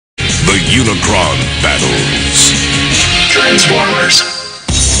The Unicron battles. Transformers.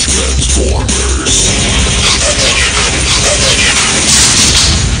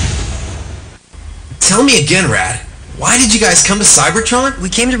 Tell me again, Rad. Why did you guys come to Cybertron? We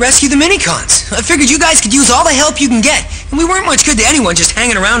came to rescue the Minicons. I figured you guys could use all the help you can get, and we weren't much good to anyone just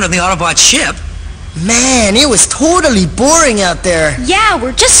hanging around on the Autobot ship. Man, it was totally boring out there. Yeah,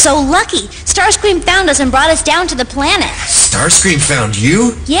 we're just so lucky. Starscream found us and brought us down to the planet. Starscream found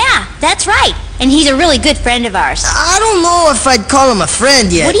you? Yeah, that's right. And he's a really good friend of ours. I don't know if I'd call him a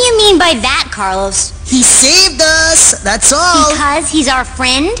friend yet. What do you mean by that, Carlos? He saved us, that's all. Because he's our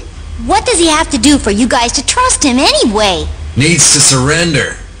friend? What does he have to do for you guys to trust him anyway? Needs to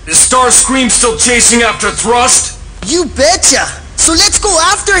surrender. Is Starscream still chasing after Thrust? You betcha. So let's go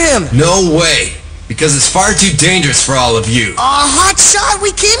after him. No way. Because it's far too dangerous for all of you. Hotshot,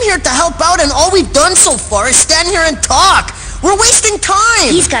 we came here to help out and all we've done so far is stand here and talk. We're wasting time.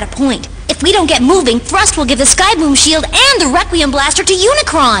 He's got a point. If we don't get moving, Thrust will give the Skyboom shield and the Requiem blaster to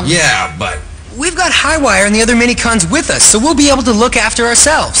Unicron. Yeah, but... We've got Highwire and the other Minicons with us, so we'll be able to look after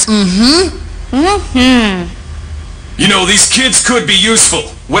ourselves. You know, these kids could be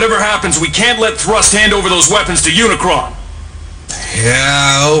useful. Whatever happens, we can't let Thrust hand over those weapons to Unicron.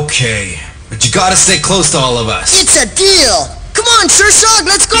 Yeah, okay. But you gotta stay close to all of us. It's a deal. Come on, Sir Shug,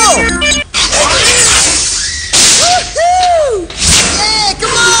 let's go. Woohoo! Hey,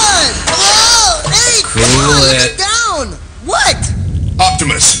 come on. Oh, hey, come on, let's get down. What?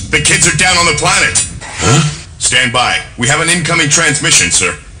 Optimus, the kids are down on the planet. Huh? Stand by. We have an incoming transmission,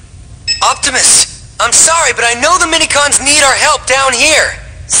 sir. Optimus, I'm sorry, but I know the Minicons need our help down here.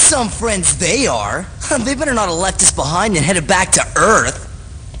 Some friends they are. They better not have left us behind and headed back to Earth.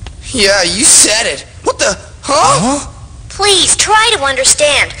 Yeah, you said it. What the... Huh? Please, try to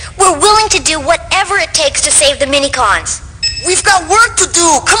understand. We're willing to do whatever it takes to save the Minicons. We've got work to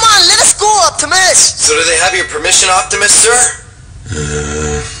do. Come on, let us go, Optimus. So do they have your permission, Optimus, sir?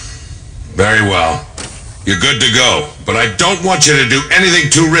 Very well. You're good to go, but I don't want you to do anything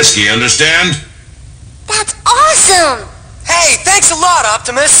too risky, understand? That's awesome! Hey, thanks a lot,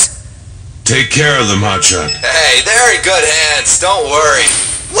 Optimus. Take care of them, Hotshot. Hey, they're in good hands. Don't worry.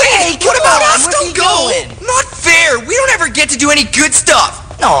 Wait, what about us? Don't go! Not fair! We don't ever get to do any good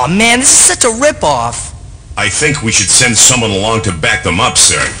stuff! Aw, man, this is such a ripoff. I think we should send someone along to back them up,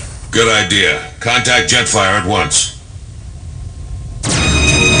 sir. Good idea. Contact Jetfire at once.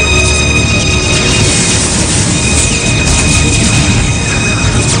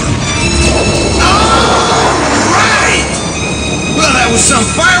 Well, that was some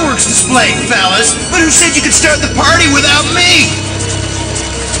fireworks display, fellas. But who said you could start the party without me?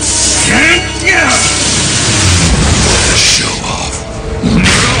 Show off.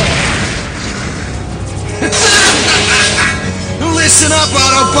 Listen up,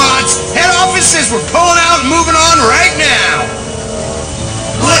 Autobots. Head office says we're pulling out and moving on right now.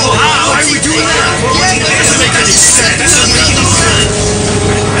 Why are we doing that? Yeah, that doesn't make any sense.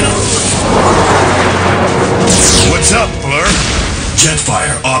 What's up, Blur?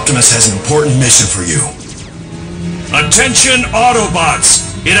 Jetfire, Optimus has an important mission for you. Attention,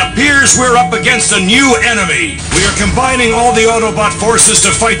 Autobots! It appears we're up against a new enemy. We are combining all the Autobot forces to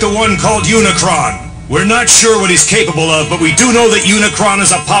fight the one called Unicron. We're not sure what he's capable of, but we do know that Unicron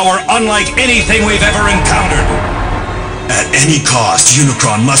is a power unlike anything we've ever encountered. At any cost,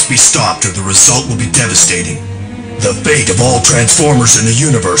 Unicron must be stopped or the result will be devastating. The fate of all Transformers in the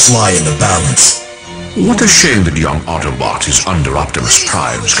universe lie in the balance. What a shame that young Autobot is under Optimus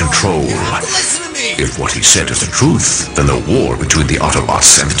Prime's control. If what he said is the truth, then the war between the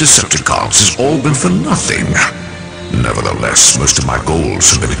Autobots and the Decepticons has all been for nothing. Nevertheless, most of my goals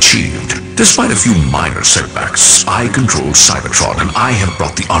have been achieved. Despite a few minor setbacks, I control Cybertron and I have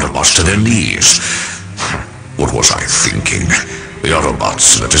brought the Autobots to their knees. What was I thinking? The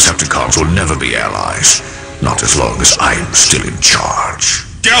Autobots and the Decepticons will never be allies. Not as long as I'm still in charge.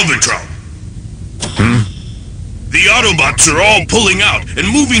 Galvatron! The Autobots are all pulling out and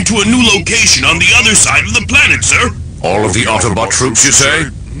moving to a new location on the other side of the planet, sir. All of the Autobot troops, you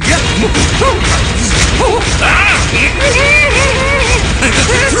say?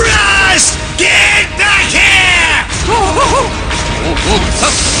 Thrust! Get back here!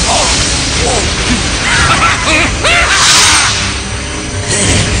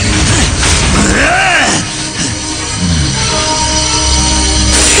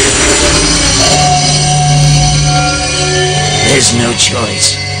 There's no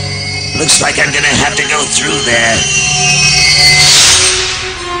choice. Looks like I'm gonna have to go through there.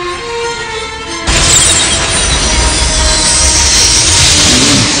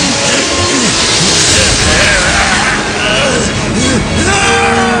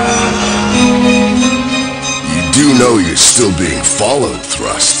 know you're still being followed,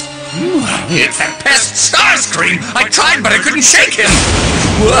 Thrust. It's that pest Starscream! I tried, but I couldn't shake him!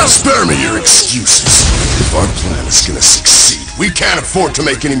 Well, spare me your excuses. If our plan is gonna succeed, we can't afford to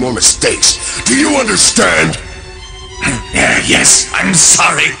make any more mistakes. Do you understand? Yes, I'm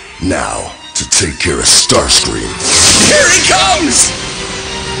sorry. Now, to take care of Starscream. Here he comes!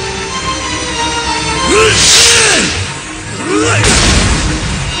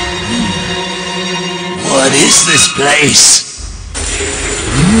 What is this place?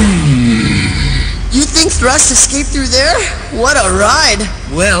 You think Thrust escaped through there? What a ride!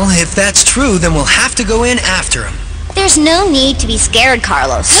 Well, if that's true, then we'll have to go in after him. There's no need to be scared,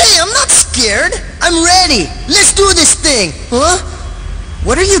 Carlos. Hey, I'm not scared! I'm ready! Let's do this thing! Huh?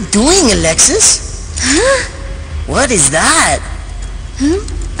 What are you doing, Alexis? Huh? What is that?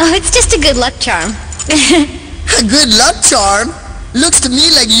 Oh, it's just a good luck charm. A good luck charm? Looks to me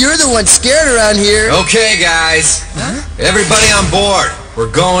like you're the one scared around here. Okay, guys. Everybody on board.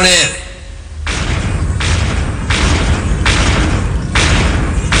 We're going in.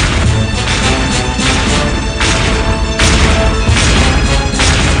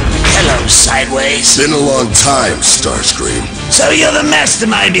 Hello, Sideways. Been a long time, Starscream. So you're the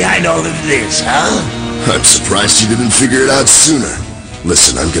mastermind behind all of this, huh? I'm surprised you didn't figure it out sooner.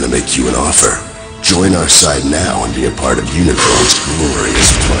 Listen, I'm gonna make you an offer. Join our side now and be a part of Unicron's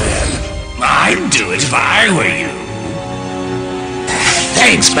glorious plan. I'd do it if I were you.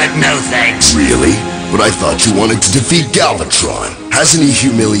 Thanks, but no thanks. Really? But I thought you wanted to defeat Galvatron. Hasn't he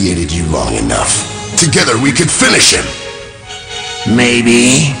humiliated you long enough? Together we could finish him.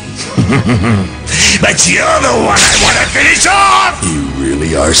 Maybe. But you're the one I want to finish off! You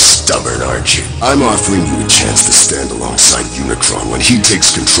really are stubborn, aren't you? I'm offering you a chance to stand alongside Unicron when he takes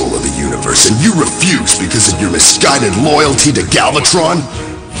control of the universe, and you refuse because of your misguided loyalty to Galvatron?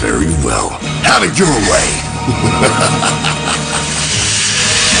 Very well. Have it your way.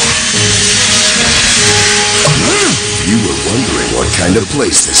 You were wondering what kind of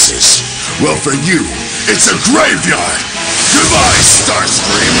place this is. Well, for you, it's a graveyard. Goodbye,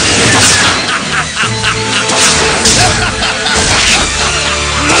 Starscream!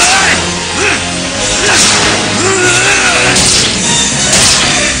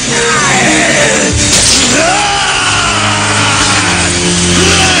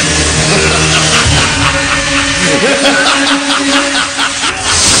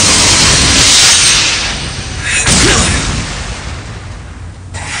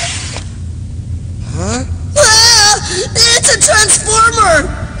 Huh? Ah! It's a transformer!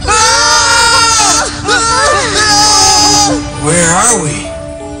 Ah! Where are we?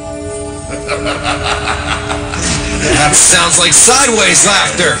 That sounds like Sideways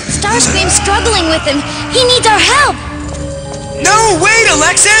laughter. Starscream's struggling with him. He needs our help. No, wait,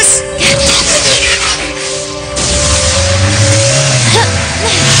 Alexis!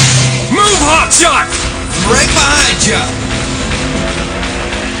 Move, Hotshot! Right behind you.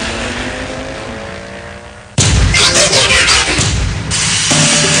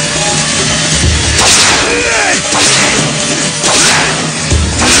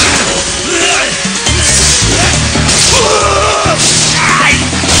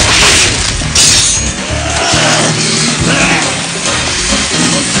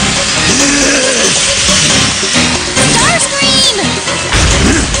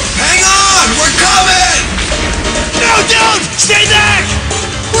 Stay back!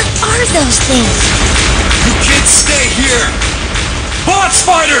 What are those things? You kids stay here. Bots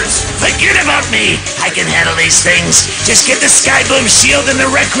fighters! Forget about me! I can handle these things. Just get the Skyboom shield and the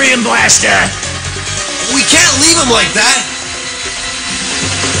Requiem blaster. We can't leave him like that.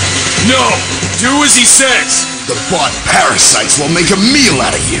 No! Do as he says! The bot parasites will make a meal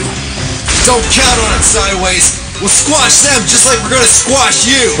out of you. Don't count on it, Sideways. We'll squash them just like we're gonna squash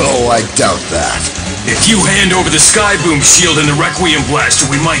you. Oh, I doubt that. If you hand over the Skyboom shield and the Requiem blaster,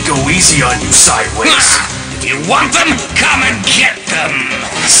 we might go easy on you, Sideways. If you want them, come and get them!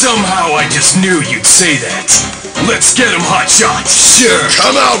 Somehow I just knew you'd say that. Let's get him, Hotshot. Sure.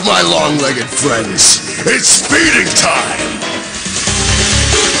 Come out, my long-legged friends. It's speeding time.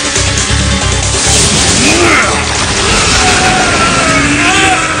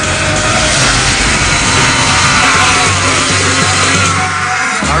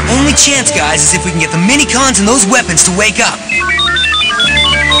 Our only chance, guys, is if we can get the Minicons and those weapons to wake up.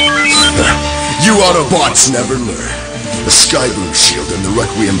 You Autobots never learn. The Skyboom shield and the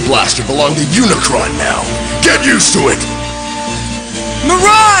Requiem blaster belong to Unicron now. Get used to it!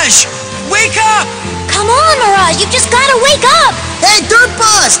 Mirage! Wake up! Come on, Mirage, you've just gotta wake up! Hey, Dirt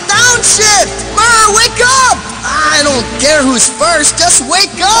Boss! Downshift! Wake up! I don't care who's first, just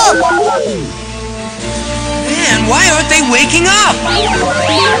wake up! Man, why finally waking up!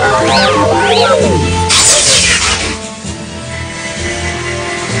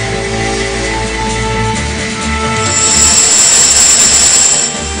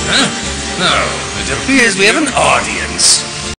 Huh? No, it appears we have an audience.